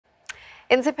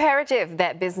It's imperative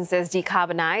that businesses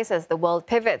decarbonize as the world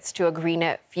pivots to a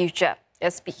greener future.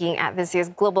 Speaking at this year's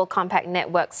Global Compact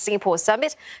Network Singapore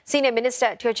Summit, Senior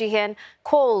Minister Teo Chee Hean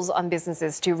calls on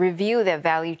businesses to review their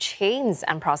value chains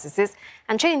and processes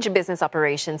and change business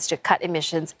operations to cut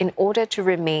emissions in order to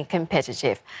remain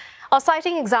competitive.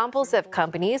 Citing examples of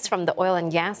companies from the oil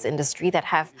and gas industry that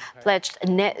have pledged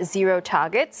net zero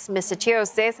targets, Mr. Teo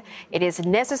says it is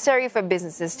necessary for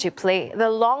businesses to play the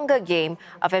longer game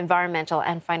of environmental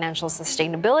and financial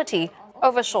sustainability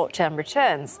over short-term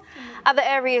returns. Other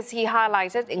areas he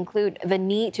highlighted include the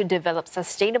need to develop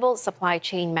sustainable supply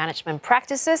chain management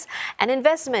practices and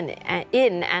investment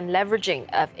in and leveraging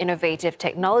of innovative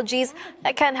technologies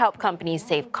that can help companies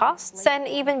save costs and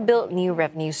even build new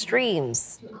revenue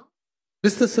streams.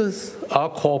 Businesses are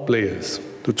core players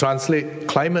to translate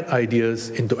climate ideas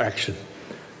into action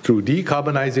through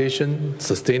decarbonization,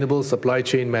 sustainable supply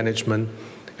chain management,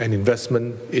 and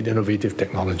investment in innovative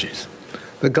technologies.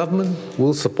 The government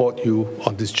will support you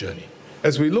on this journey.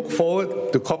 As we look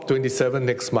forward to COP27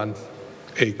 next month,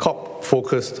 a COP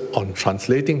focused on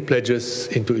translating pledges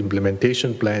into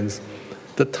implementation plans,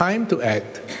 the time to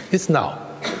act is now.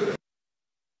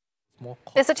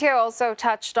 Mr. Teo also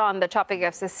touched on the topic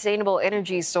of sustainable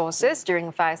energy sources during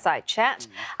a fireside chat.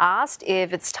 Asked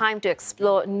if it's time to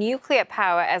explore nuclear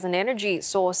power as an energy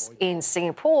source in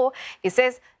Singapore, he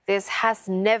says this has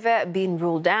never been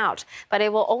ruled out, but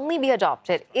it will only be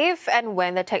adopted if and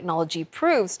when the technology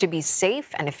proves to be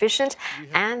safe and efficient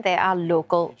and there are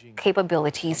local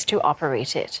capabilities to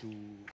operate it.